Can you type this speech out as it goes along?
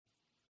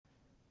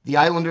The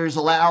Islanders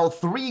allow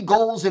 3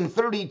 goals in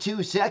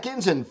 32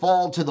 seconds and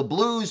fall to the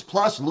Blues.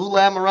 Plus, Lou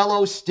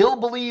Lamoriello still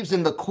believes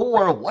in the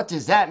core. What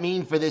does that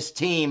mean for this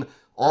team?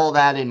 All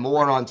that and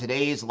more on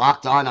today's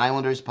Locked On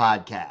Islanders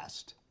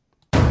podcast.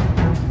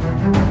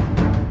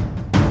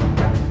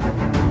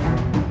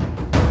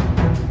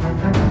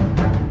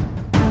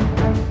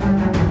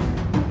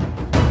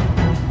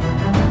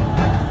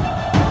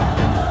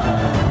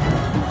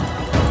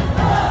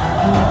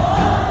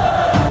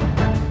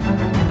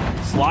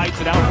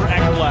 Slides it out for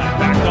Ekblad.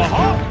 Back to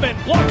Hoffman.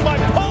 Blocked by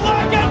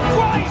Pulock and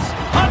Price.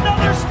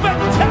 Another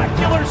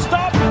spectacular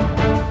stop.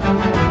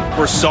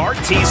 Broussard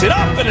tees it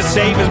up and a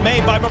save is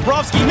made by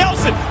Bobrovsky.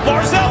 Nelson.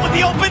 Barzal with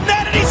the open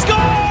net and he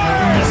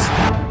scores!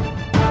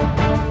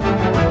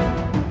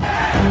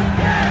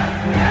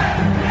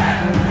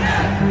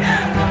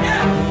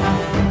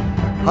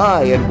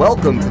 Hi, and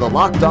welcome to the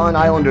Locked On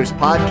Islanders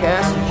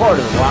podcast, part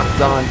of the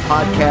Locked On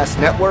Podcast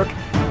Network,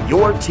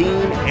 your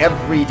team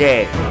every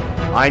day.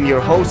 I'm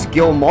your host,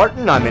 Gil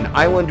Martin. I'm an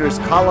Islanders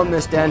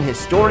columnist and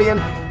historian,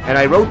 and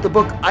I wrote the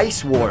book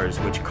Ice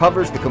Wars, which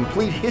covers the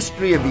complete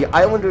history of the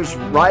Islanders'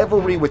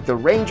 rivalry with the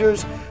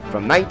Rangers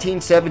from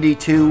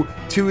 1972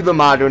 to the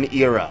modern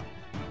era.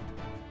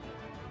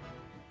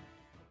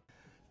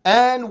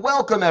 And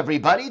welcome,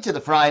 everybody, to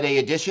the Friday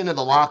edition of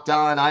the Locked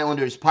On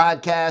Islanders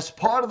podcast,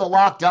 part of the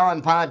Locked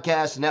On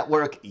Podcast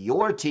Network,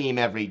 your team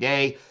every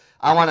day.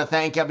 I want to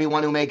thank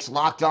everyone who makes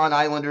Locked On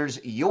Islanders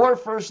your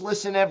first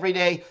listen every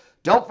day.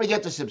 Don't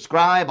forget to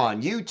subscribe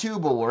on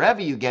YouTube or wherever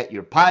you get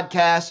your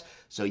podcasts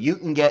so you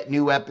can get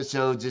new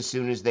episodes as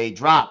soon as they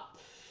drop.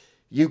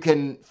 You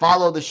can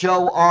follow the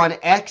show on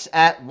X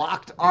at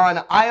Locked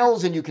On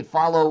Isles, and you can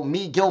follow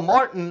me, Gil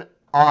Martin,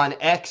 on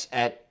X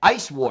at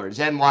Ice Wars,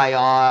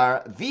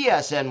 NYR,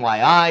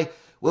 VSNYI.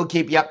 We'll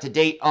keep you up to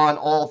date on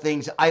all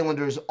things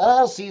Islanders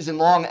all season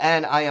long,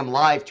 and I am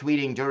live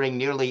tweeting during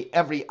nearly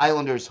every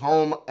Islanders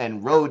home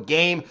and road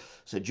game.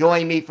 So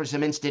join me for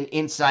some instant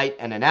insight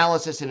and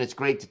analysis, and it's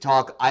great to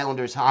talk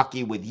Islanders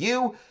hockey with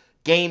you,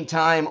 game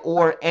time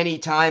or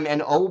anytime.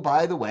 And oh,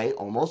 by the way,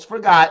 almost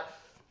forgot,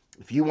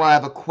 if you want to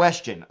have a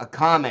question, a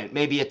comment,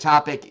 maybe a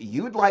topic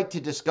you'd like to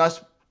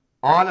discuss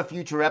on a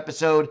future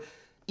episode,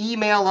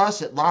 email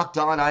us at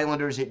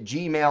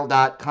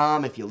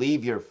lockedonislanders@gmail.com. If you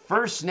leave your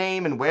first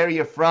name and where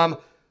you're from,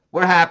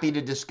 we're happy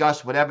to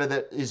discuss whatever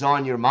that is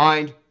on your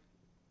mind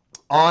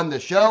on the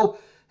show,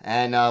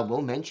 and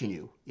we'll mention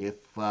you if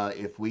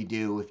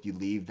you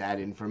leave that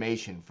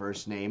information,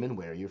 first name and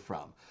where you're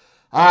from.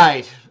 All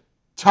right,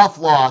 tough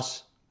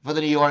loss for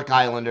the New York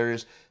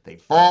Islanders. They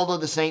fall to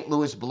the St.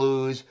 Louis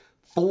Blues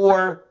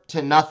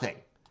 4-0.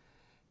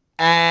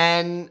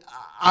 And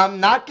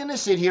I'm not going to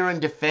sit here and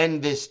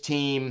defend this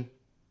team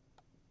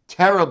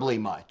terribly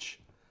much.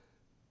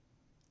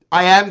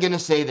 I am going to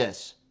say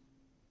this.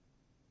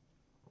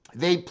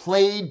 They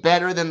played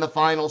better than the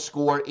final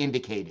score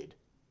indicated.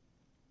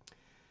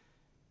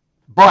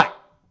 But,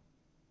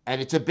 and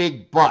it's a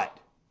big but,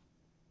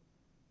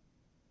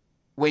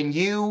 when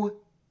you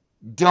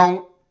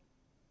don't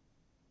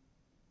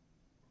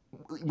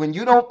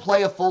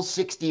play a full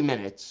 60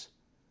 minutes,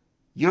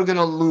 you're going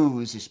to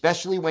lose,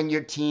 especially when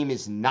your team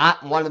is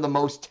not one of the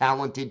most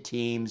talented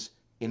teams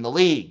in the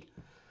league.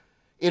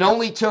 It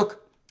only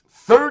took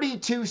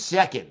 32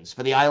 seconds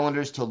for the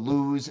Islanders to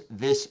lose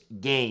this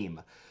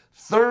game.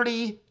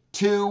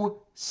 32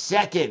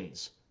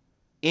 seconds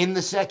in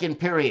the second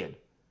period.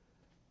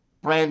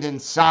 Brandon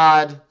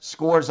Saad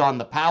scores on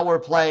the power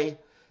play,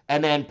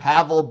 and then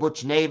Pavel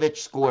Buchnevich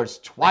scores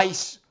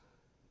twice,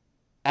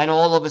 and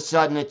all of a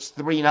sudden it's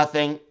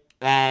 3-0,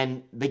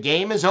 and the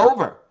game is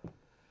over.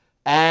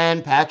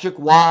 And Patrick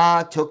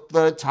Roy took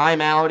the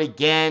timeout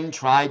again,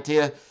 tried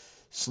to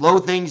slow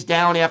things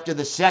down after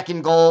the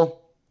second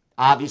goal.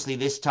 Obviously,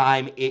 this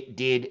time it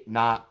did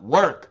not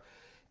work.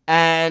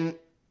 And,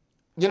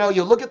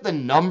 you look at the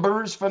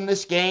numbers from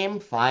this game,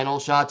 final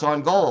shots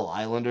on goal,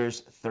 Islanders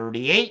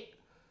 38.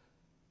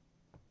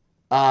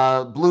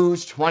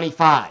 Blues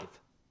 25.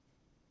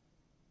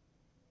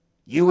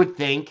 You would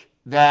think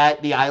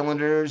that the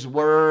Islanders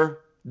were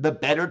the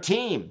better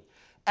team.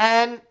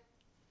 And,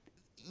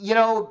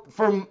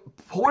 for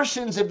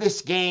portions of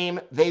this game,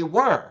 they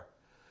were.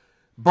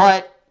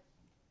 But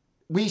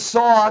we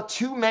saw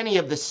too many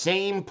of the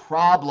same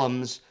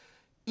problems,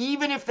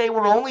 even if they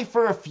were only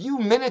for a few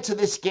minutes of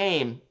this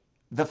game.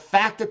 The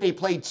fact that they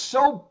played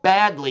so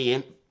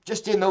badly,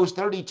 just in those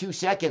 32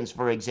 seconds,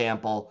 for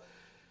example,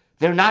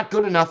 they're not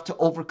good enough to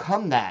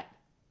overcome that.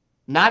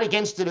 Not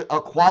against a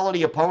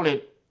quality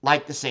opponent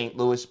like the St.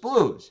 Louis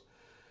Blues.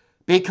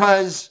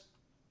 Because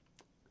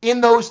in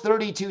those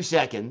 32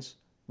 seconds,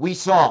 we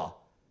saw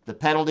the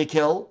penalty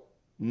kill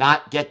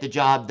not get the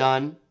job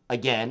done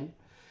again.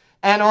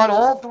 And on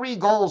all 3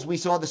 goals, we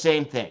saw the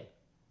same thing.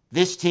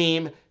 This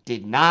team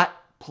did not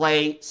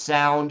play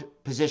sound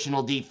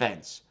positional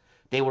defense.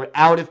 They were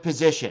out of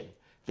position.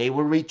 They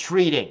were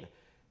retreating.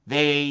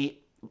 They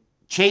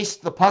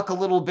chased the puck a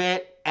little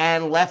bit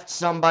and left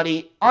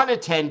somebody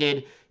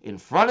unattended in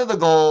front of the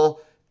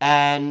goal,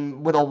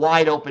 and with a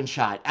wide open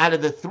shot. Out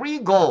of the 3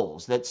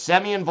 goals that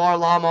Semyon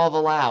Varlamov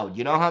allowed,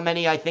 you know how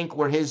many I think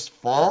were his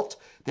fault?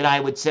 That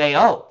I would say,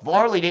 oh,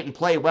 Varley didn't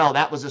play well,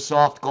 that was a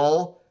soft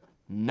goal?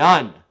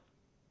 None.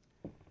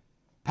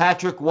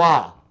 Patrick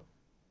Roy,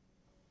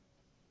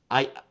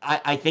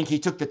 I think he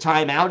took the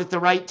time out at the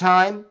right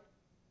time.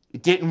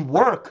 It didn't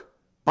work,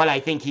 but I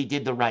think he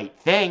did the right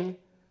thing.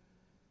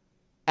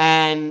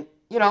 And,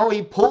 you know,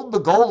 he pulled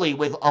the goalie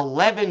with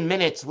 11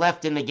 minutes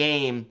left in the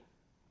game,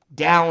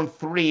 down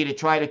 3 to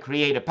try to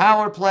create a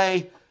power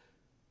play.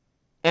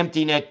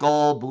 Empty net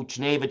goal.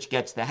 Buchnevich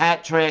gets the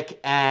hat trick,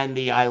 and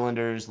the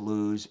Islanders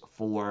lose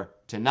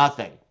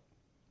 4-0.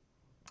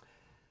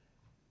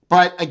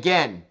 But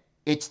again,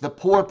 it's the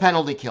poor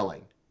penalty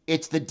killing.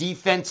 It's the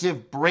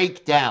defensive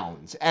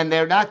breakdowns, and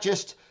they're not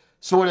just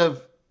sort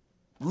of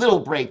little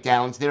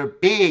breakdowns, they're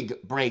big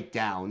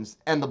breakdowns,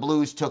 and the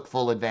Blues took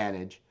full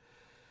advantage.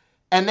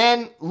 And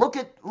then look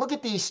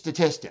at these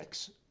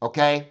statistics,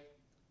 okay?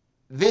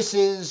 This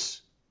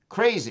is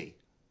crazy.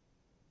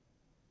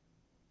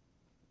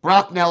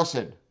 Brock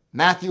Nelson,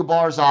 Matthew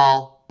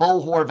Barzal,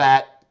 Bo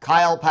Horvat,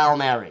 Kyle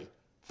Palmieri,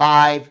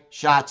 5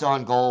 shots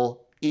on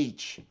goal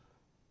each.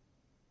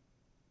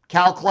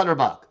 Cal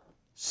Clutterbuck,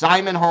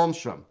 Simon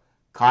Holmstrom,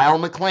 Kyle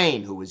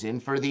McLean, who was in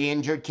for the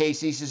injured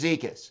Casey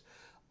Cizikas,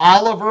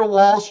 Oliver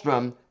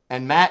Wahlstrom,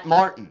 and Matt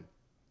Martin,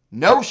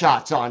 no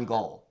shots on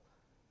goal.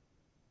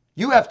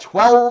 You have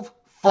 12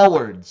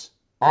 forwards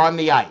on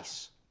the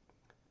ice.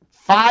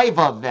 5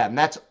 of them,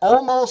 that's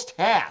almost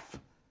half,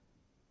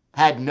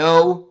 had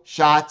no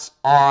shots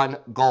on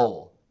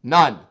goal.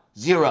 None.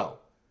 0.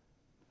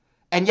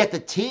 And yet the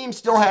team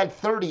still had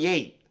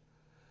 38.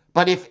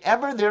 But if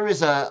ever there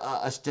is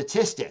a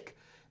statistic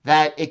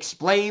that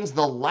explains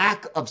the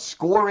lack of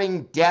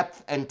scoring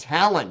depth and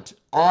talent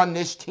on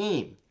this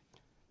team,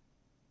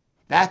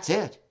 that's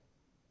it.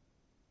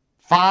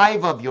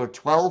 5 of your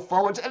 12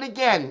 forwards. And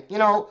again, you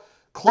know,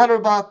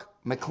 Clutterbuck,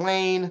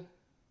 McLean,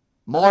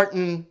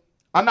 Martin,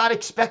 I'm not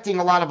expecting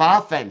a lot of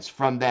offense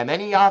from them.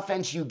 Any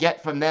offense you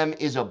get from them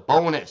is a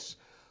bonus.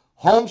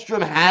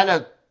 Holmstrom had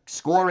a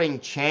scoring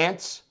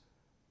chance.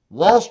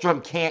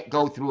 Wahlstrom can't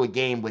go through a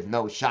game with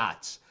no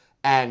shots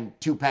and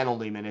 2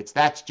 penalty minutes.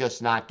 That's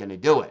just not going to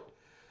do it.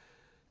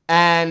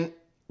 And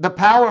the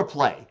power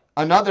play,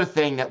 another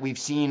thing that we've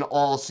seen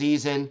all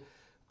season.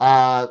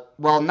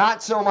 Well,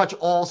 not so much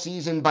all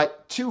season,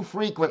 but too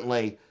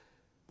frequently.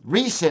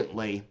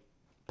 Recently,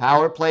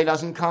 power play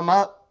doesn't come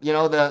up. You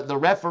know, the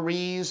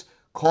referees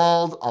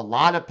called a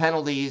lot of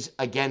penalties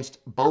against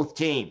both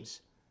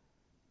teams.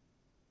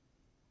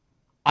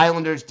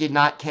 Islanders did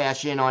not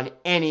cash in on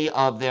any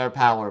of their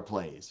power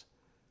plays.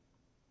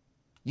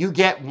 You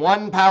get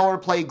 1 power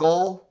play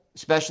goal,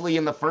 especially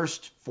in the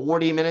first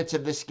 40 minutes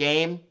of this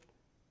game,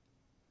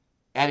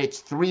 and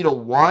it's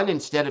 3-1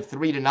 instead of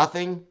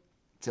 3-0.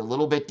 It's a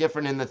little bit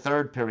different in the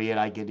third period,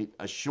 I can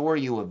assure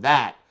you of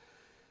that.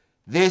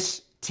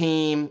 This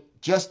team,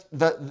 just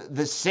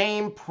the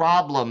same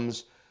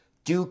problems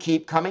do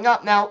keep coming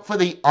up. Now, for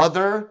the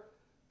other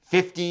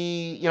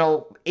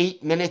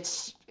 8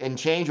 minutes and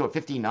change, or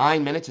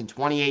 59 minutes and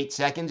 28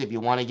 seconds, if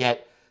you want to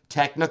get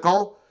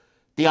technical,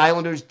 the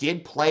Islanders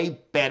did play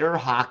better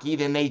hockey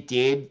than they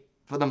did,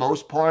 for the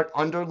most part,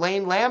 under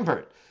Lane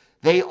Lambert.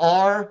 They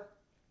are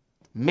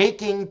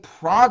making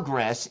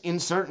progress in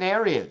certain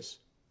areas.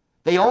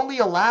 They only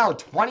allowed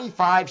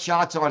 25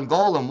 shots on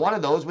goal, and one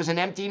of those was an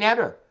empty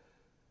netter.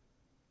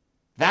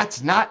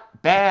 That's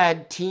not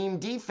bad team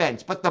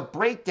defense, but the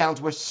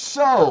breakdowns were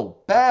so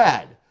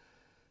bad.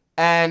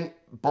 And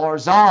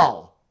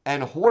Barzal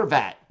and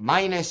Horvat,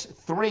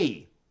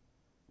 -3.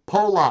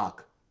 Polak,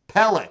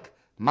 Pelech,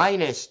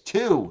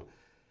 -2.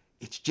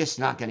 It's just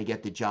not going to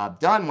get the job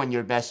done when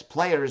your best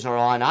players are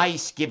on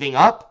ice giving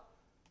up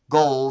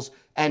goals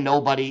and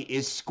nobody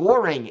is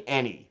scoring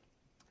any.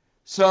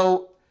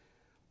 So,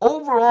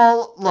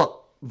 overall,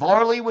 look,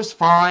 Varley was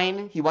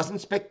fine. He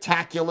wasn't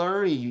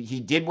spectacular. He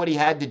did what he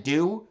had to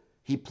do.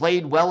 He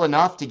played well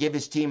enough to give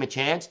his team a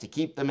chance to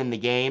keep them in the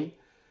game.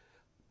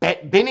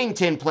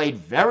 Binnington played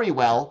very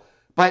well,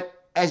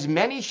 but as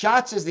many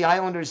shots as the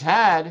Islanders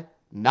had,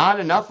 not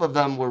enough of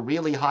them were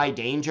really high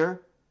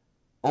danger.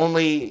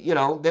 Only,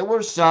 there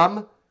were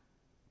some,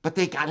 but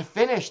they got to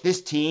finish.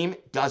 This team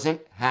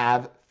doesn't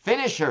have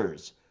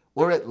finishers,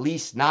 or at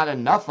least not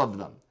enough of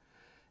them.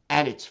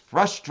 And it's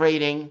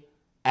frustrating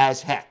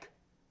as heck,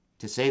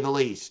 to say the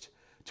least,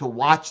 to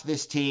watch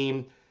this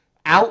team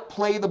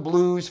outplay the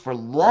Blues for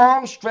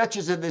long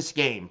stretches of this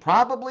game,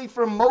 probably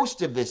for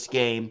most of this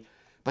game,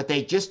 but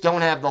they just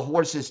don't have the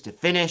horses to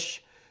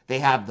finish. They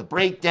have the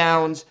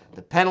breakdowns,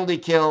 the penalty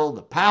kill,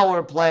 the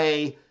power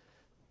play.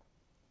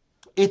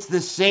 It's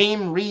the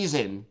same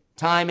reason,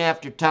 time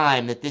after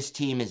time, that this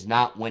team is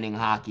not winning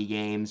hockey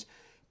games,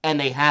 and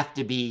they have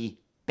to be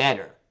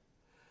better.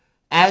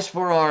 As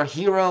for our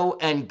hero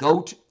and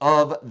GOAT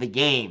of the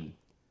game,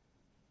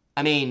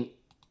 I mean,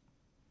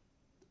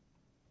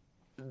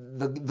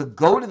 the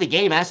GOAT of the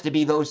game has to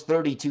be those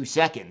 32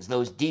 seconds,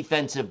 those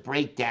defensive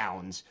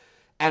breakdowns.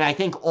 And I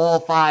think all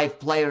 5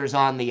 players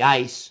on the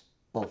ice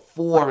well,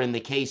 4 in the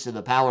case of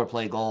the power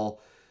play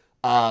goal,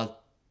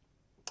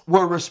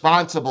 were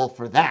responsible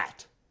for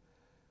that.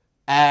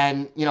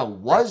 And,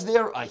 was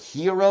there a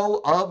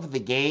hero of the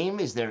game?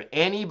 Is there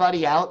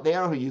anybody out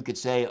there who you could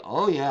say,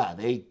 oh, yeah,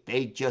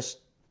 they just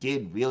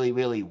did really,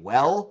 really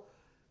well?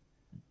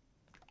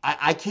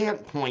 I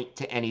can't point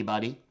to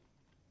anybody.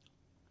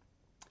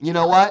 You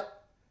know what?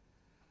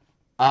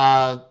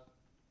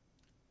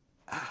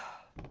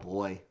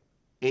 Boy,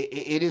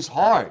 it is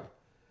hard.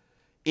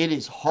 It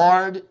is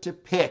hard to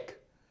pick.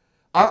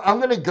 I'm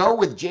going to go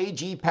with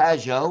J.G.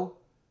 Pageau,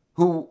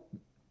 who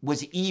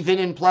was even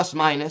in plus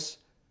minus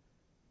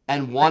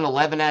and won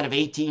 11 out of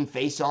 18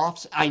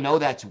 faceoffs. I know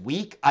that's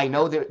weak. I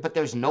know but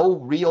there's no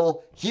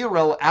real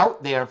hero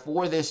out there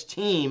for this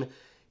team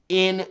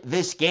in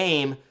this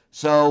game.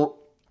 So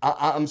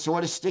I'm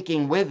sort of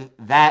sticking with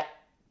that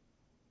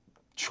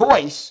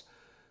choice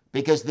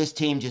because this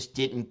team just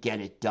didn't get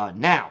it done.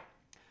 Now,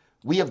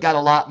 we have got a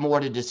lot more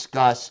to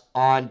discuss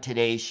on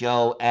today's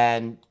show.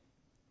 And,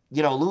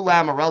 Lou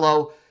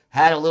Lamoriello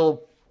had a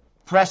little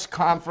press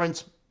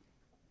conference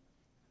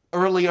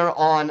earlier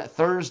on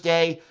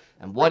Thursday.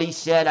 And what he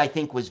said, I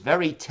think, was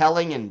very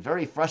telling and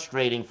very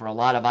frustrating for a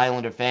lot of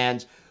Islander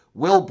fans.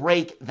 We'll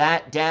break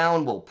that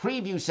down. We'll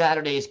preview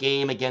Saturday's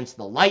game against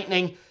the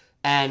Lightning.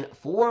 And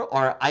for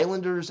our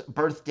Islanders'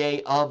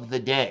 birthday of the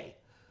day,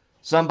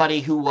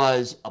 somebody who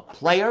was a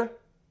player,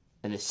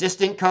 an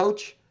assistant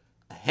coach,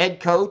 a head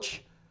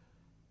coach,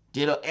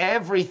 did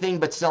everything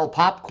but sell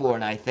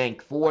popcorn, I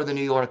think, for the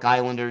New York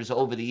Islanders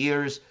over the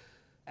years.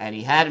 And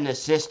he had an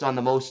assist on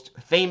the most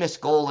famous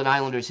goal in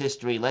Islanders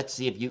history. Let's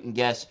see if you can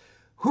guess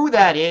who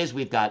that is.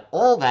 We've got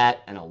all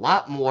that and a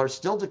lot more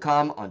still to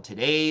come on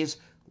today's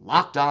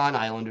Locked On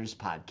Islanders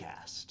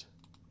podcast.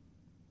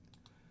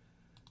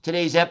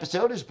 Today's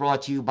episode is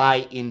brought to you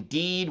by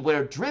Indeed.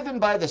 We're driven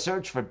by the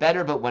search for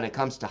better, but when it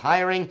comes to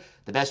hiring,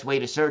 the best way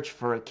to search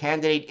for a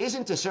candidate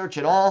isn't to search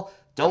at all.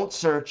 Don't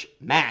search,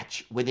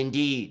 match with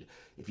Indeed.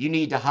 If you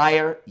need to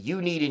hire,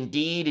 you need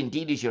Indeed.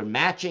 Indeed is your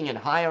matching and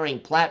hiring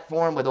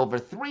platform with over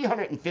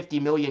 350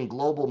 million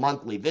global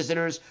monthly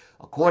visitors,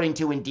 according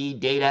to Indeed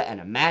data,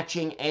 and a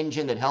matching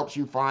engine that helps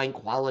you find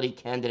quality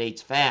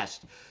candidates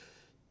fast.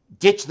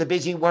 Ditch the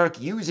busy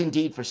work. Use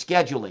Indeed for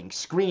scheduling,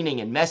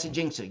 screening, and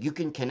messaging so you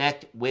can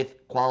connect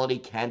with quality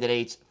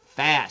candidates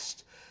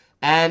fast.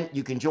 And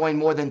you can join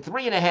more than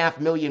 3.5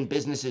 million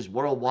businesses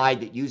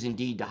worldwide that use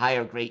Indeed to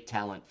hire great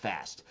talent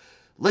fast.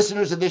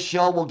 Listeners of this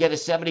show will get a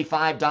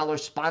 $75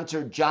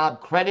 sponsored job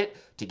credit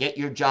to get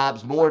your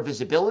jobs more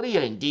visibility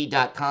at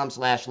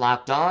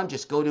Indeed.com/lockedon.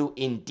 Just go to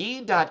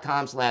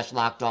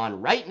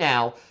Indeed.com/lockedon right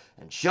now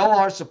and show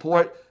our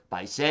support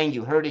by saying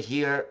you heard it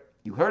here.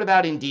 You heard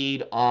about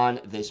Indeed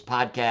on this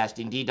podcast.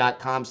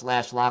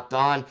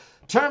 Indeed.com/lockedon.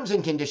 Terms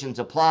and conditions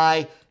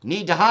apply.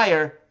 Need to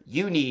hire?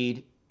 You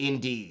need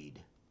Indeed.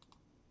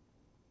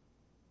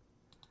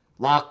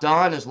 Locked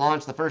On has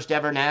launched the first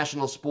ever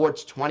national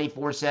sports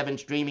 24/7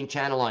 streaming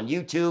channel on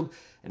YouTube,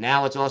 and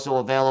now it's also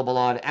available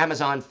on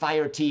Amazon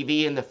Fire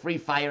TV and the free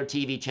Fire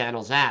TV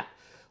channels app.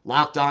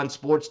 Locked On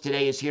Sports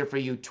Today is here for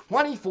you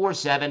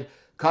 24/7,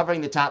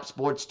 covering the top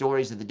sports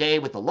stories of the day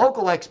with the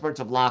local experts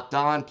of Locked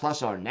On,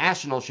 plus our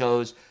national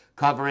shows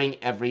covering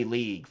every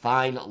league.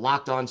 Find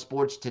Locked On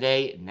Sports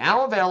Today,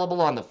 now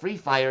available on the free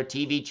Fire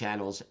TV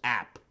channels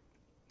app.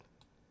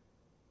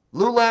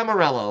 Lou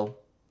Lamoriello,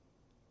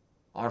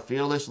 our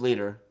fearless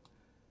leader,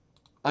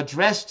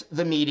 addressed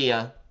the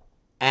media,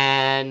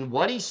 and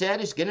what he said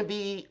is going to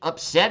be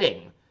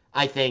upsetting,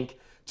 I think,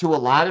 to a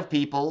lot of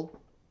people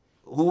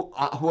who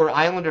are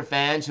Islander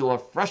fans who are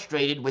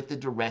frustrated with the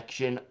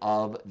direction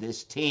of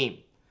this team.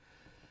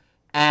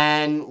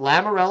 And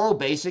Lamoriello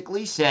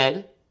basically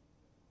said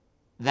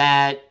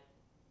that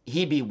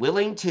he'd be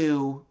willing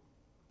to,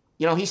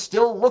 he's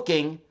still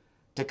looking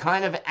to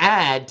kind of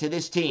add to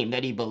this team,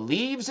 that he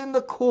believes in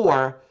the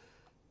core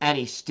and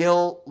he's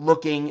still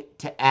looking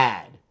to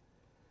add.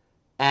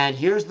 And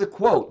here's the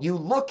quote: "You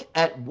look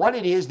at what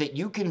it is that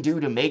you can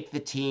do to make the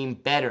team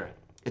better.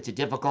 It's a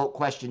difficult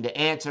question to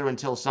answer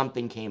until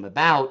something came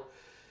about.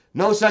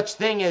 No such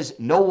thing as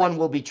no one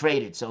will be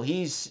traded." So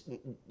he's,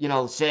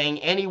 saying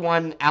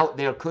anyone out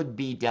there could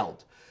be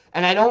dealt.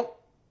 And I don't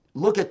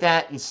look at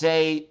that and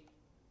say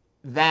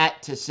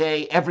that to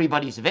say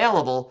everybody's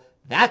available.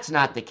 That's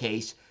not the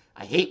case.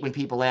 I hate when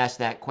people ask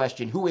that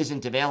question, who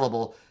isn't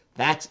available?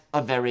 That's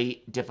a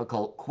very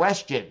difficult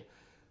question.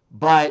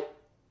 But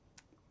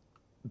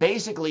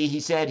basically, he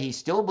said he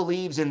still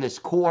believes in this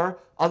core.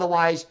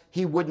 Otherwise,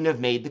 he wouldn't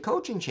have made the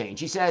coaching change.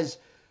 He says,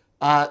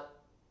 I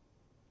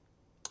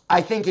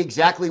think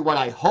exactly what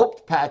I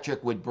hoped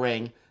Patrick would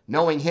bring,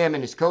 knowing him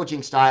and his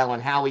coaching style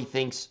and how he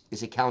thinks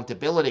is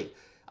accountability.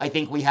 I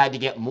think we had to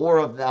get more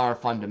of our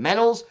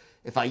fundamentals.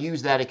 If I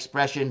use that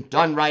expression,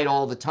 done right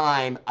all the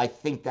time, I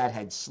think that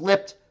had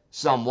slipped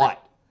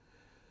somewhat.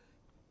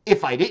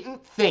 If I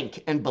didn't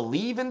think and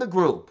believe in the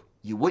group,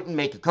 you wouldn't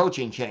make a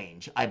coaching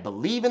change. I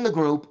believe in the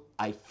group.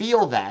 I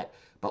feel that.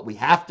 But we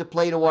have to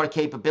play to our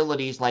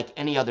capabilities like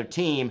any other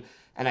team.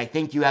 And I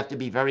think you have to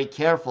be very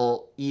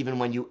careful even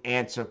when you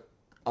answer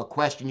a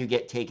question you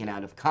get taken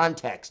out of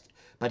context.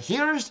 But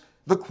here's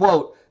the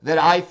quote that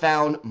I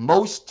found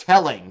most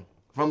telling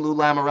from Lou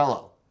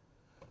Lamoriello.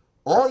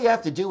 All you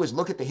have to do is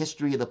look at the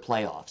history of the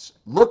playoffs.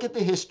 Look at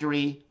the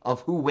history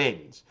of who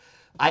wins.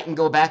 I can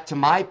go back to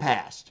my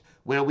past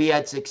where we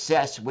had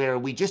success, where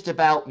we just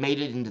about made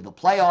it into the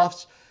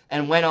playoffs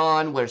and went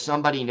on where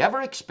somebody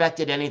never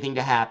expected anything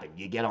to happen.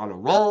 You get on a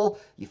roll,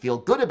 you feel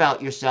good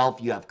about yourself,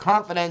 you have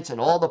confidence, and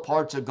all the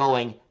parts are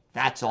going.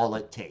 That's all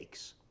it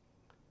takes.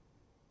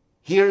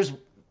 Here's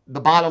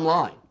the bottom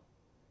line.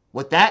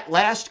 What that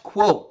last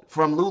quote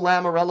from Lou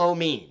Lamoriello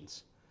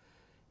means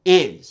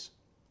is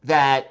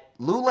that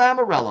Lou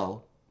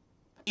Lamoriello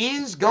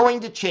is going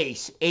to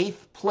chase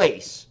 8th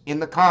place in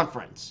the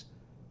conference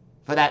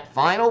for that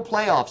final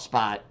playoff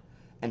spot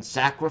and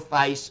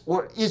sacrifice,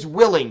 or is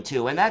willing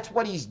to, and that's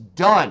what he's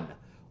done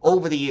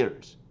over the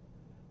years,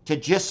 to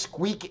just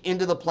squeak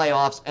into the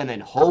playoffs and then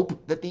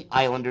hope that the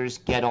Islanders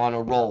get on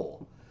a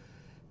roll.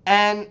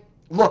 And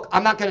look,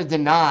 I'm not going to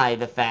deny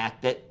the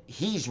fact that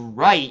he's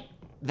right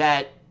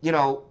that,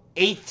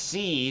 8th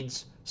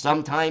seeds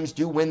sometimes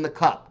do win the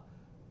cup.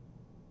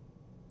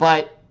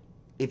 But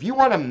if you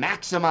want to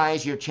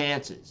maximize your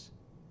chances,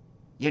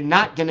 you're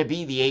not going to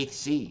be the 8th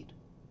seed.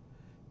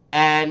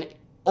 And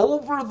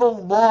over the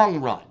long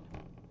run,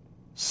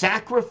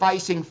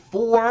 sacrificing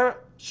 4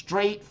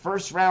 straight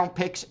first-round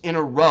picks in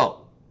a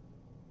row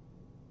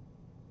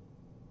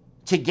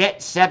to get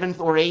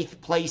 7th or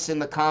 8th place in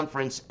the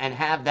conference and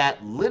have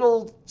that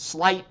little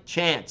slight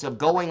chance of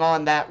going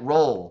on that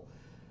roll,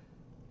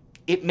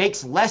 it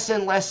makes less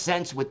and less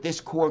sense with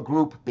this core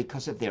group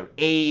because of their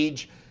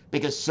age,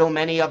 because so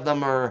many of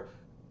them are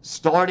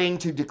starting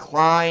to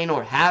decline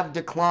or have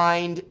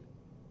declined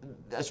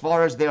as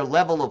far as their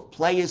level of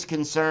play is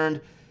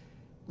concerned.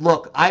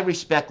 Look, I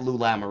respect Lou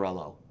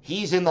Lamoriello.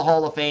 He's in the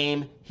Hall of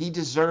Fame. He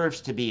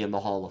deserves to be in the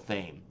Hall of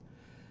Fame.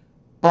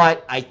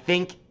 But I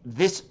think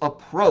this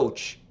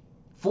approach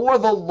for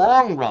the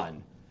long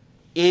run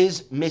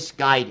is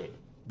misguided,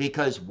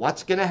 because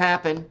what's going to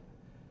happen?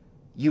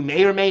 You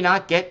may or may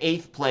not get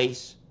 8th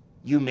place.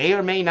 You may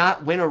or may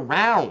not win a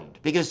round,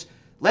 because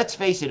let's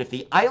face it, if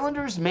the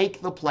Islanders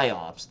make the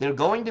playoffs, they're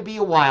going to be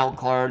a wild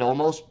card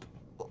almost,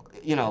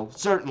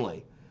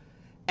 certainly.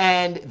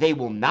 And they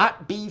will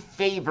not be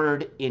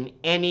favored in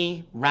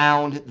any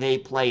round they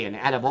play in.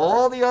 Out of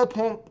all the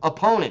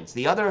opponents,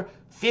 the other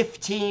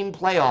 15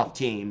 playoff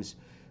teams,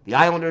 the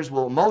Islanders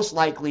will most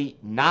likely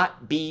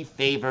not be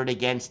favored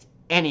against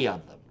any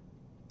of them.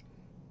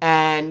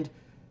 And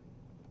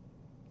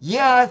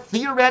yeah,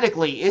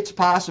 theoretically, it's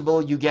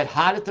possible you get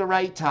hot at the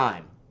right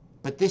time.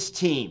 But this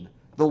team,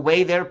 the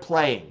way they're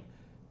playing,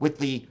 with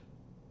the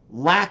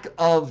lack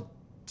of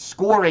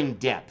scoring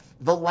depth,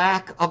 the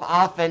lack of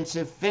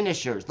offensive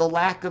finishers, the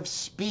lack of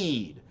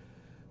speed,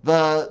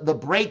 the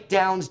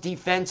breakdowns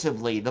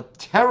defensively, the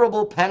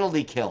terrible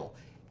penalty kill,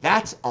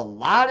 that's a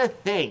lot of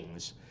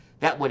things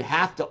that would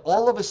have to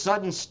all of a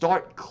sudden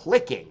start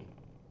clicking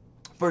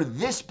for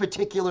this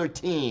particular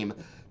team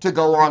to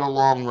go on a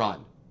long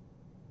run.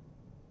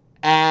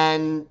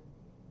 And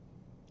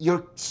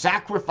you're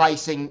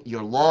sacrificing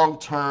your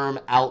long-term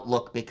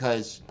outlook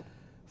because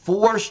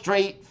 4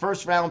 straight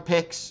first-round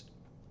picks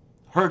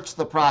hurts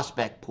the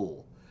prospect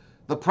pool.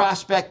 The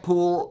prospect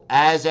pool,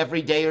 as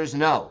everydayers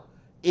know,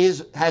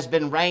 has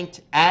been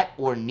ranked at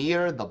or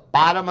near the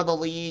bottom of the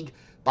league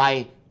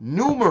by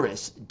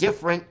numerous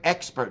different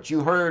experts.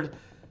 You heard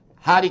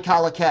Hadi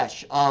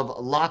Kalakesh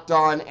of Locked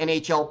On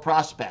NHL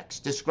Prospects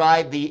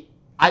describe the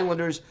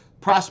Islanders'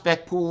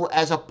 prospect pool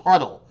as a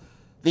puddle.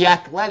 The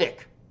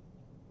Athletic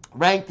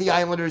ranked the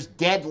Islanders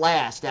dead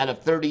last out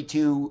of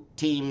 32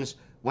 teams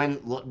when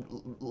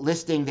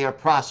listing their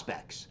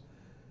prospects.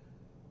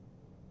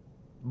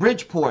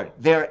 Bridgeport,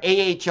 their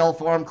AHL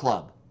farm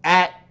club,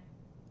 at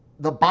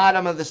the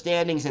bottom of the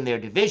standings in their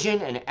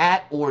division and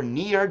at or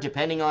near,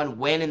 depending on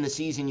when in the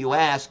season you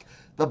ask,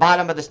 the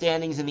bottom of the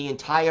standings in the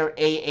entire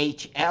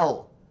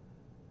AHL.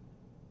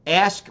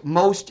 Ask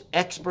most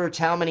experts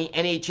how many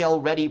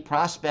NHL-ready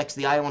prospects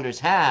the Islanders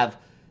have.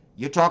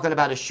 You're talking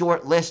about a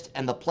short list,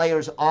 and the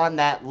players on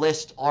that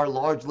list are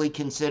largely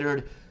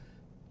considered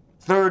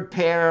third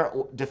pair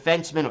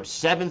defensemen or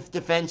seventh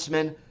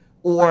defensemen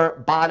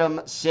or bottom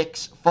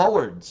 6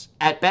 forwards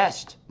at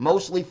best.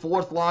 Mostly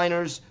fourth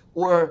liners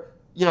or,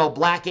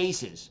 black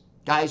aces.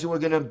 Guys who are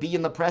going to be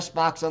in the press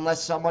box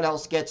unless someone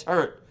else gets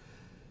hurt.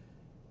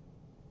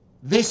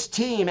 This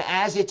team,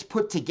 as it's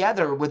put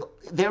together,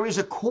 there is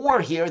a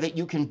core here that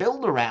you can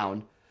build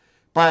around,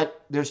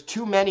 but there's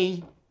too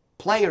many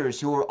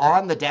players who are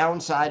on the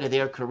downside of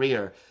their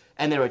career,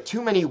 and there are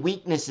too many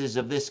weaknesses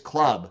of this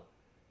club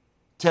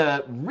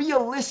to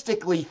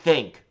realistically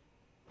think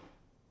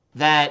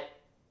that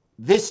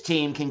this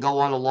team can go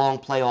on a long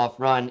playoff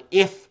run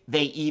if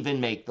they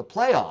even make the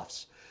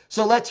playoffs.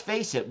 So let's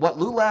face it, what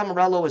Lou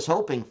Lamoriello is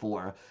hoping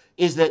for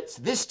is that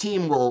this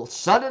team will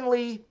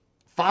suddenly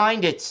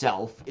find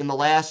itself in the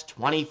last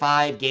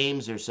 25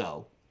 games or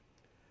so,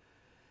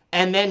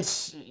 and then,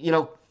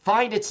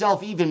 find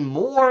itself even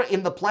more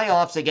in the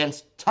playoffs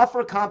against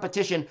tougher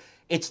competition.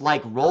 It's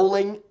like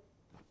rolling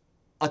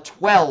a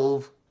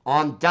 12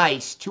 on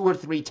dice 2 or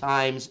 3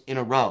 times in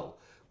a row.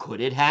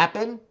 Could it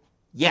happen?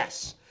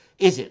 Yes.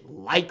 Is it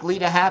likely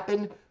to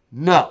happen?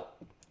 No.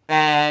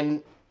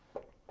 And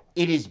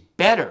it is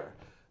better,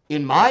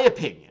 in my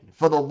opinion,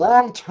 for the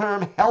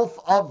long-term health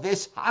of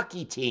this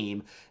hockey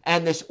team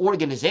and this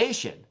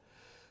organization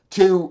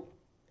to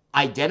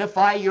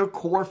identify your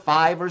core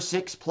 5 or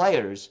 6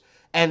 players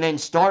and then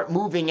start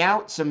moving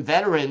out some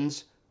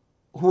veterans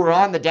who are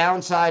on the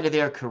downside of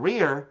their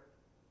career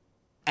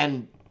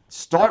and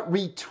start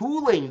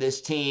retooling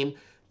this team.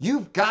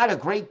 You've got a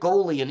great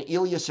goalie in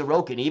Ilya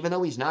Sorokin, even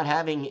though he's not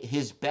having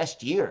his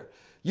best year.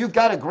 You've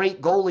got a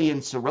great goalie in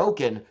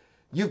Sorokin.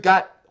 You've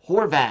got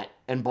Horvat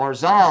and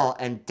Barzal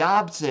and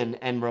Dobson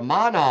and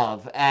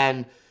Romanov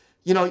and,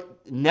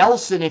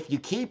 Nelson if you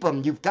keep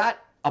him. You've got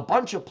a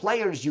bunch of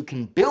players you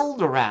can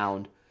build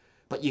around,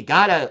 but you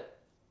got to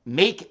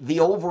make the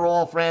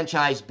overall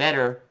franchise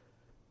better.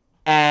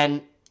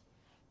 And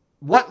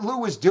what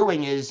Lou is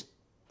doing is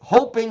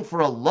hoping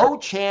for a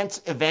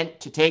low-chance event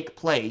to take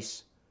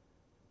place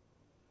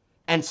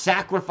and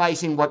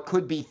sacrificing what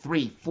could be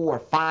 3, 4,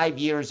 5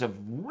 years of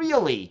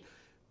really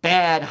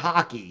bad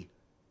hockey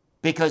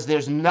because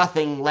there's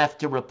nothing left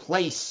to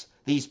replace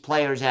these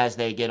players as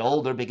they get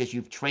older because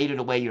you've traded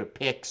away your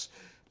picks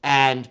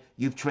and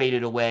you've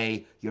traded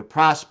away your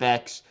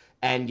prospects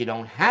and you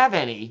don't have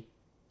any.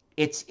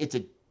 It's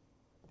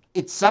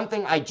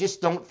something I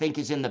just don't think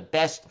is in the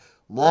best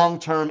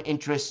long-term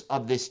interests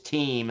of this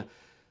team,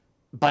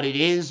 but it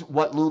is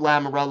what Lou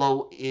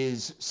Lamoriello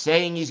is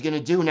saying he's going to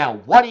do. Now,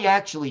 what he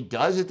actually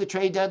does at the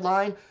trade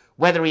deadline,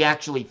 whether he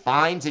actually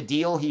finds a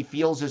deal he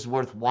feels is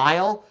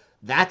worthwhile,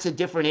 that's a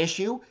different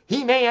issue.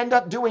 He may end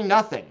up doing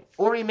nothing,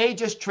 or he may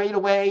just trade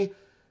away,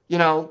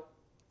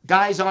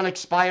 guys on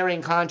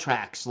expiring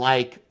contracts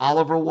like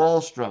Oliver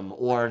Wahlstrom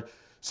or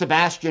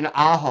Sebastian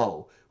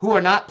Aho, who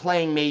are not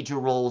playing major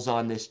roles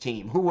on this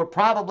team, who are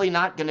probably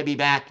not going to be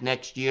back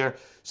next year.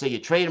 So you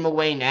trade them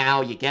away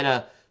now, you get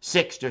a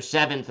 6th or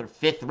 7th or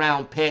 5th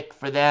round pick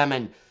for them,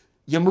 and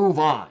you move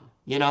on.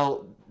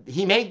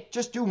 He may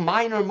just do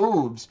minor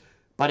moves,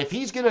 but if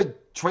he's going to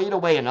trade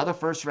away another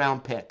first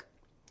round pick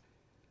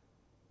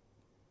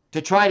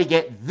to try to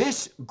get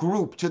this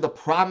group to the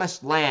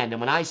promised land, and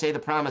when I say the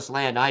promised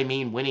land, I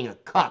mean winning a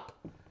cup,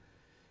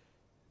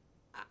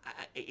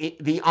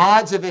 the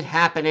odds of it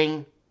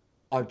happening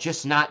are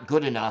just not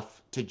good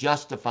enough to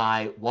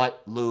justify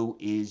what Lou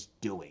is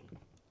doing.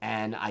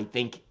 And I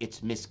think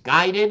it's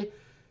misguided,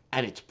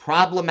 and it's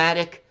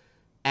problematic,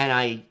 and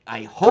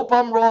I hope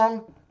I'm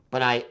wrong,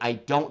 but I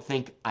don't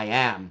think I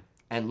am.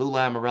 And Lou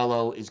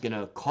Lamoriello is going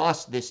to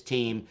cost this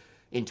team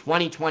in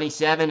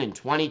 2027 and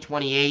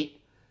 2028.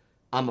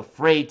 I'm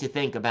afraid to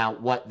think about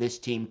what this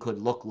team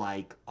could look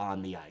like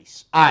on the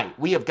ice. All right,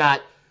 we have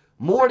got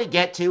more to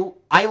get to.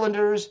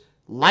 Islanders,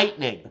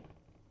 Lightning,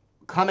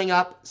 coming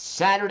up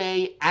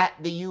Saturday at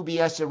the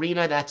UBS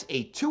Arena. That's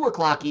a 2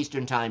 o'clock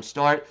Eastern Time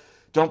start.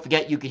 Don't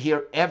forget you can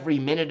hear every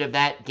minute of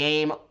that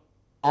game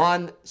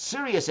on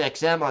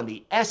SiriusXM on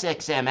the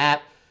SXM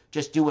app.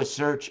 Just do a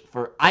search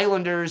for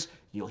Islanders.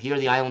 You'll hear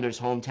the Islanders'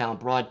 hometown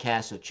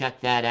broadcast, so check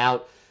that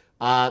out.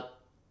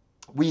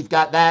 We've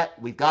got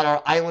that. We've got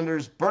our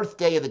Islanders'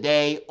 birthday of the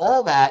day,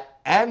 all that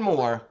and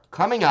more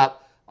coming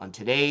up on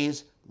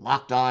today's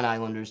Locked On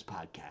Islanders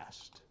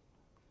podcast.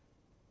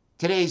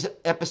 Today's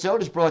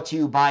episode is brought to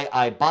you by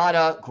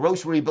Ibotta.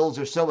 Grocery bills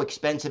are so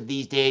expensive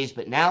these days,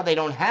 but now they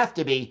don't have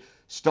to be.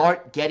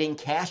 Start getting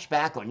cash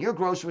back on your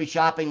grocery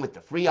shopping with the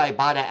free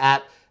Ibotta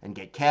app and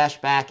get cash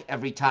back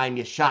every time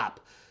you shop.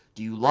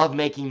 Do you love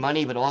making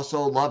money but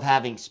also love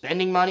having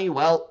spending money?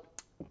 Well,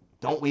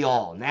 don't we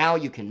all? Now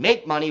you can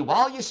make money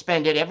while you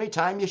spend it every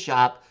time you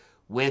shop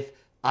with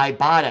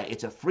Ibotta.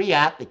 It's a free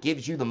app that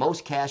gives you the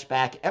most cash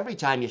back every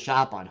time you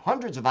shop on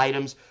hundreds of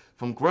items,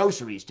 from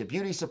groceries to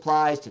beauty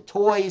supplies to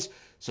toys,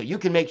 so you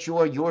can make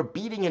sure you're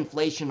beating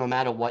inflation no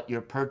matter what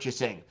you're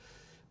purchasing.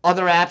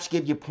 Other apps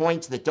give you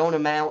points that don't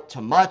amount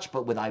to much,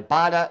 but with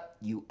Ibotta,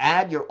 you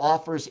add your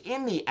offers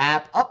in the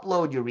app,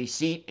 upload your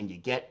receipt, and you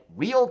get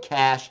real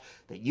cash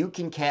that you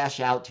can cash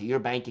out to your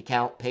bank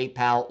account,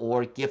 PayPal,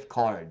 or gift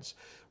cards.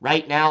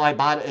 Right now,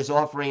 Ibotta is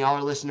offering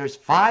our listeners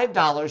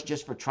 $5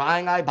 just for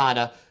trying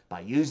Ibotta by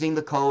using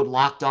the code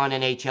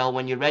LOCKEDONNHL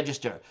when you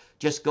register.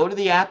 Just go to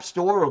the App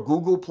Store or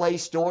Google Play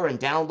Store and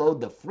download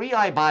the free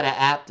Ibotta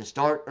app to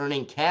start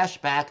earning cash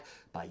back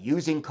by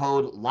using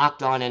code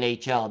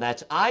LOCKEDONNHL.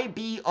 That's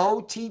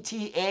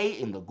IBOTTA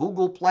in the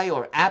Google Play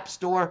or App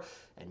Store,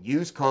 and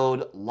use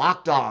code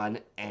LOCKEDONNHL.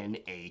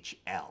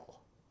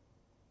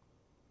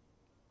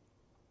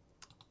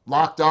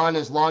 Locked On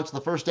has launched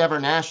the first ever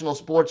national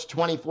sports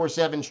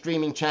 24/7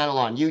 streaming channel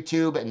on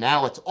YouTube, and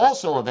now it's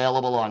also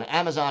available on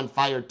Amazon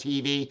Fire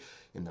TV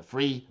in the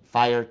free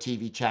Fire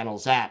TV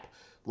channels app.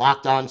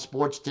 Locked On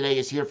Sports Today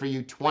is here for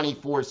you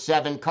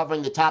 24/7,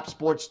 covering the top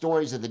sports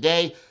stories of the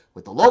day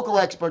with the local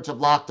experts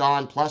of Locked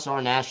On, plus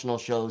our national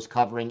shows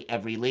covering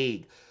every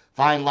league.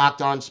 Find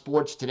Locked On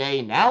Sports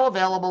Today now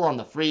available on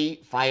the free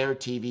Fire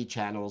TV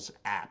channels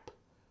app.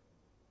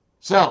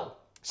 So,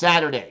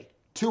 Saturday,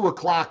 2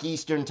 o'clock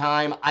Eastern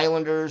Time.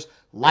 Islanders,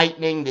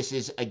 Lightning. This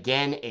is,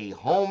 again, a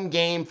home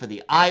game for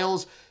the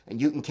Isles,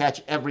 and you can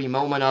catch every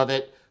moment of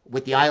it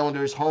with the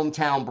Islanders'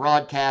 hometown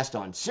broadcast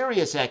on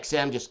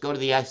SiriusXM. Just go to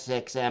the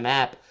SXM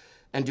app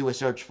and do a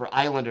search for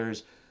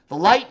Islanders. The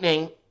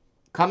Lightning,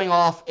 coming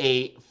off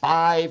a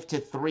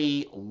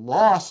 5-3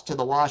 loss to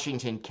the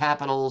Washington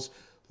Capitals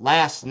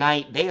last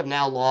night, they have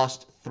now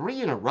lost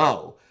 3 in a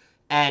row.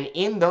 And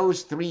in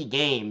those 3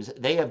 games,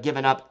 they have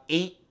given up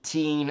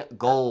 18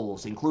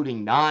 goals,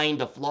 including 9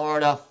 to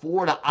Florida,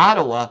 4 to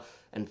Ottawa,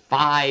 and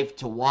 5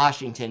 to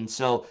Washington.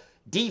 So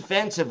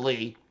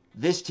defensively,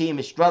 this team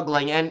is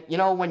struggling. And, you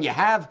know, when you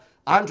have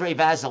Andrei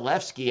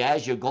Vasilevskiy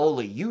as your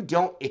goalie, you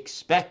don't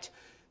expect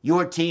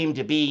your team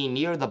to be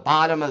near the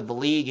bottom of the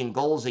league in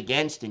goals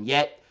against, and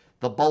yet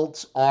the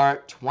Bolts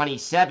are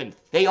 27th.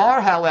 They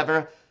are,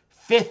 however,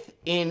 5th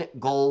in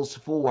goals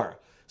for.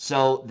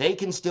 So they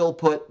can still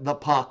put the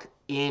puck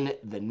in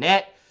the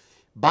net.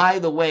 By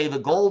the way, the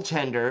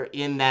goaltender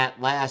in that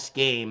last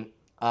game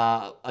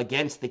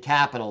against the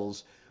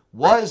Capitals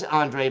was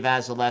Andrei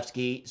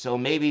Vasilevskiy, so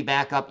maybe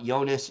backup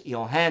Jonas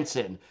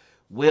Johansson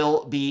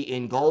will be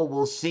in goal.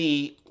 We'll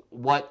see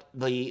what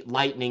the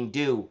Lightning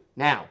do.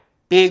 Now,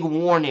 big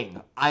warning,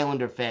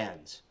 Islander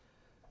fans.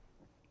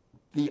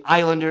 The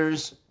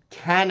Islanders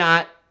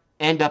cannot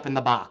end up in the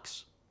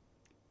box.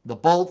 The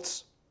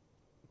Bolts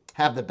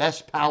have the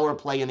best power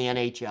play in the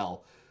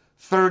NHL,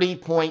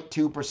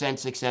 30.2%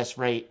 success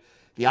rate.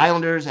 The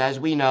Islanders,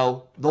 as we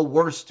know, the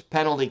worst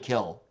penalty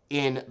kill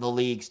in the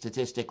league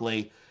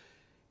statistically.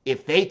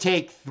 If they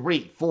take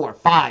 3, 4,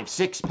 5,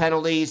 6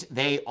 penalties,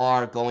 they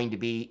are going to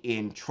be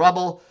in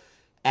trouble.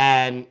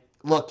 And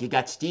look, you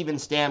got Steven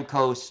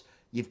Stamkos,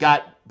 you've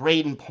got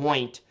Braden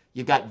Point,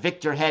 you've got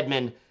Victor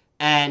Hedman,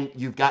 and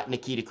you've got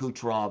Nikita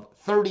Kucherov.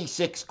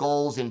 36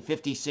 goals in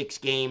 56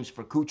 games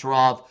for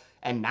Kucherov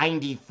and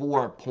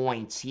 94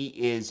 points. He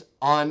is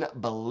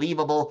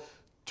unbelievable.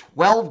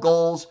 12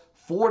 goals,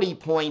 40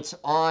 points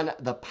on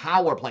the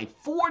power play.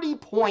 40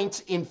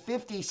 points in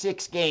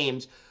 56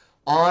 games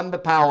on the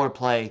power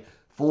play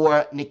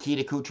for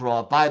Nikita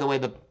Kucherov. By the way,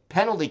 the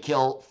penalty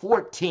kill,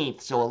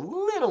 14th, so a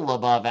little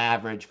above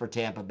average for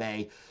Tampa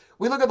Bay.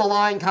 We look at the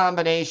line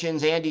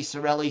combinations: Andy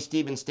Cirelli,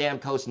 Steven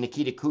Stamkos,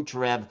 Nikita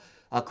Kucherov,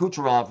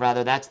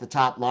 that's the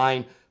top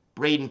line.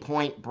 Braden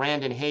Point,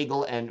 Brandon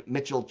Hagel, and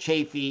Mitchell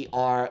Chaffee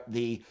are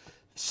the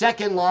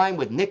second line,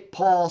 with Nick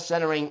Paul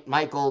centering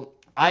Michael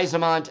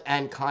Eyssimont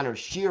and Connor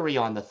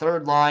Sheary on the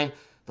third line.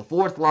 The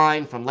fourth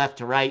line, from left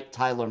to right,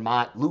 Tyler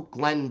Mott, Luke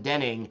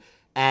Glendening,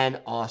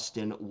 and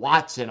Austin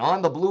Watson.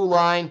 On the blue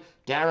line,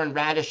 Darren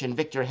Radish and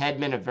Victor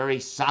Hedman, a very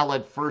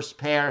solid first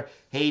pair.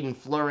 Hayden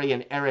Fleury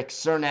and Eric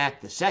Cernak,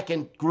 the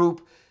second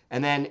group.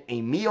 And then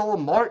Emil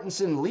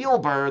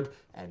Martinson-Lielberg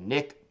and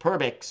Nick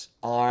Perbix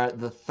are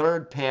the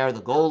third pair.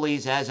 The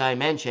goalies, as I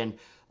mentioned,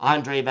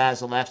 Andrei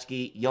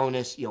Vasilevskiy,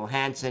 Jonas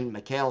Johansson,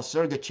 Mikhail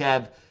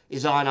Sergachev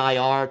is on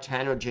IR.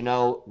 Tanner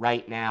Jeannot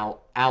right now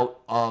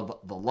out of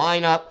the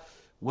lineup.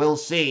 We'll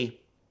see.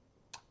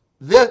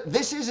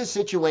 This is a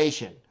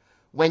situation,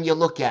 when you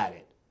look at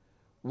it,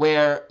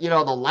 where, you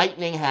know, the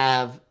Lightning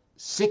have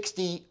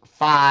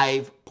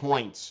 65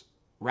 points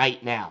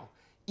right now,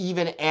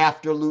 even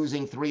after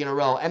losing 3 in a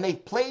row, and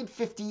they've played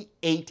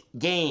 58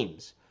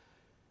 games.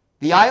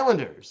 The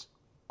Islanders,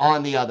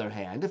 on the other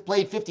hand, have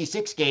played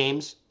 56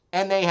 games,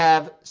 and they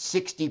have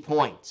 60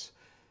 points.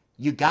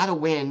 You got to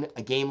win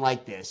a game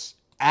like this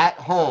at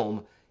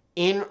home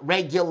in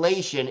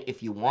regulation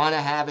if you want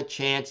to have a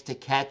chance to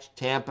catch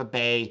Tampa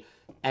Bay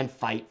and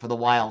fight for the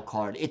wild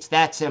card. It's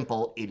that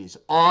simple. It is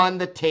on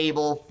the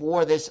table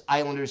for this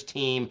Islanders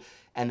team,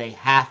 and they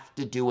have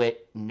to do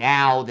it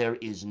now. There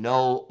is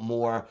no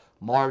more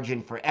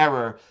margin for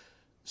error.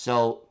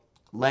 So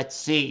let's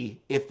see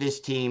if this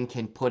team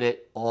can put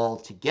it all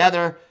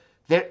together.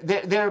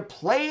 They're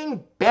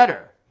playing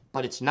better,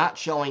 but it's not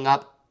showing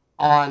up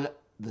on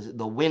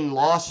the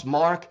win-loss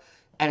mark,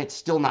 and it's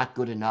still not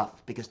good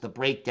enough because the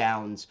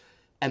breakdowns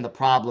and the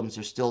problems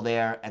are still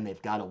there, and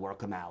they've got to work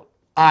them out.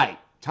 All right.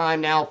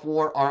 Time now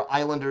for our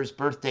Islanders'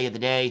 birthday of the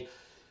day.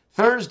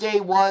 Thursday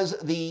was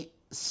the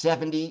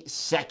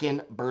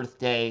 72nd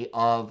birthday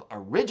of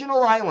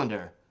original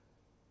Islander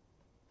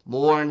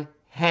Lorne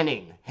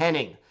Henning.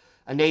 Henning,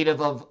 a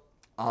native of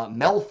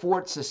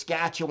Melfort,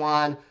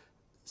 Saskatchewan,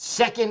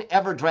 second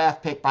ever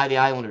draft pick by the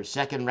Islanders,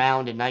 second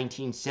round in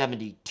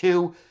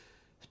 1972.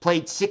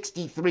 Played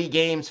 63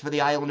 games for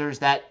the Islanders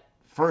that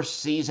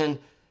first season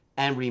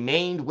and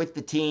remained with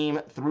the team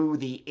through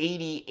the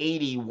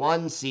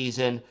 80-81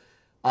 season.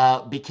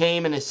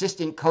 Became an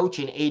assistant coach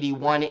in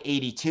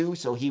 81-82,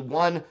 so he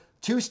won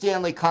 2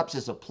 Stanley Cups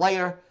as a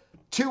player,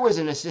 2 as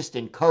an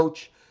assistant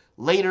coach.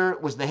 Later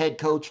was the head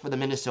coach for the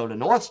Minnesota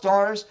North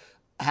Stars,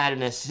 had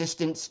another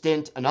assistant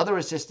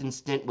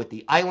stint with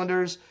the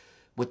Islanders,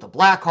 with the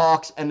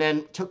Blackhawks, and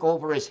then took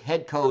over as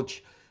head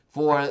coach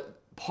for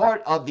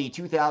part of the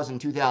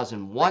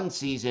 2000-2001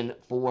 season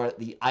for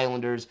the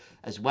Islanders,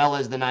 as well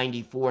as the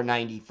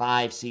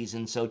 94-95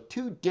 season. So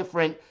 2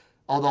 different,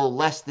 although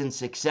less than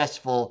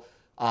successful,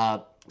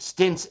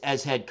 stints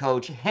as head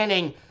coach.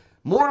 Henning,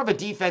 more of a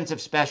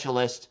defensive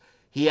specialist.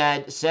 He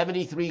had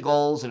 73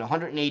 goals and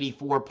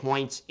 184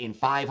 points in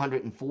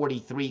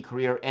 543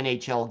 career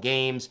NHL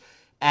games.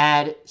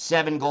 Add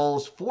 7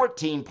 goals,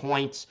 14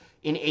 points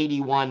in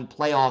 81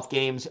 playoff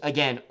games.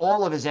 Again,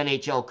 all of his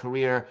NHL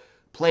career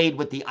played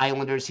with the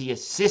Islanders. He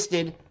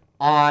assisted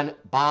on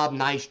Bob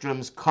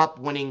Nystrom's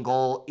cup-winning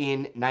goal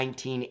in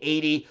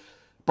 1980.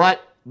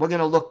 But we're going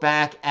to look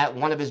back at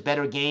one of his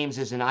better games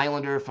as an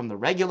Islander from the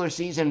regular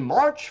season,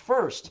 March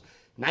 1st,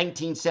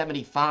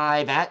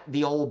 1975, at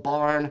the old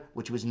barn,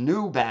 which was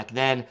new back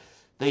then.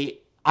 The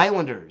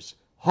Islanders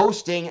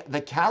hosting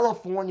the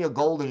California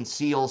Golden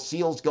Seals.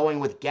 Seals going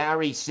with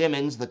Gary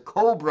Simmons, the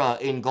Cobra,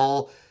 in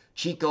goal.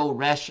 Chico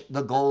Resch,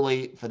 the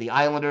goalie for the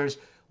Islanders.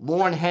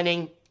 Lorne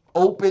Henning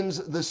opens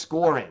the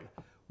scoring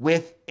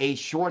with a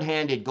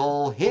shorthanded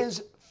goal,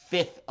 his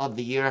 5th of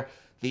the year.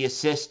 The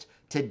assist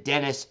to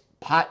Dennis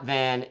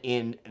Potvin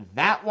in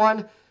that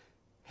one.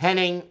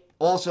 Henning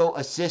also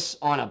assists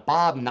on a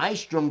Bob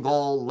Nystrom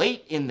goal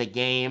late in the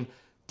game.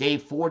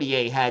 Dave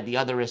Fortier had the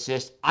other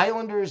assist.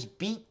 Islanders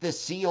beat the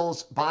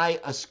Seals by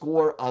a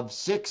score of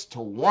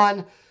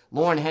 6-1.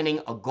 Lorne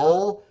Henning, a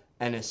goal,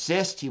 an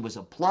assist. He was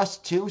a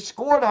 +2,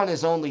 scored on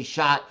his only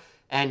shot.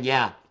 And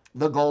yeah,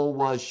 the goal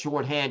was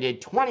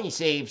shorthanded. 20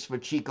 saves for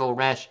Chico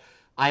Resch.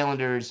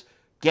 Islanders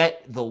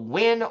get the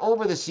win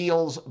over the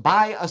Seals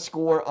by a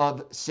score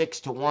of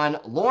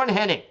 6-1. Lorne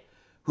Henning,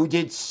 who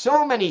did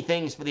so many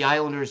things for the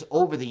Islanders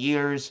over the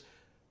years,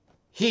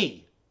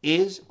 he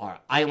is our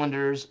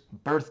Islanders'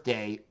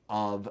 birthday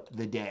of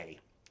the day.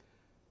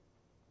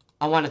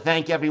 I want to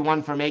thank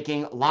everyone for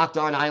making Locked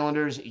On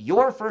Islanders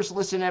your first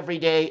listen every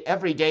day,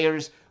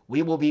 everydayers.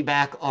 We will be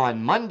back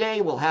on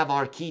Monday. We'll have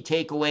our key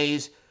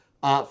takeaways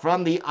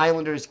from the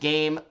Islanders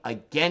game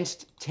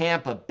against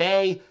Tampa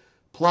Bay.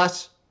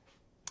 Plus,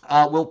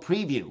 we'll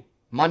preview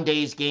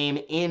Monday's game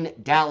in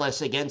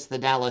Dallas against the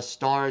Dallas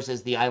Stars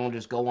as the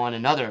Islanders go on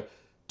another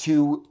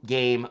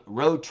 2-game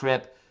road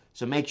trip.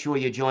 So make sure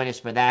you join us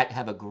for that.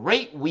 Have a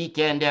great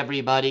weekend,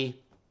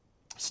 everybody.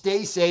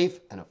 Stay safe.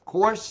 And, of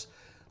course,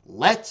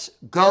 let's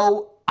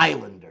go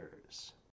Islanders.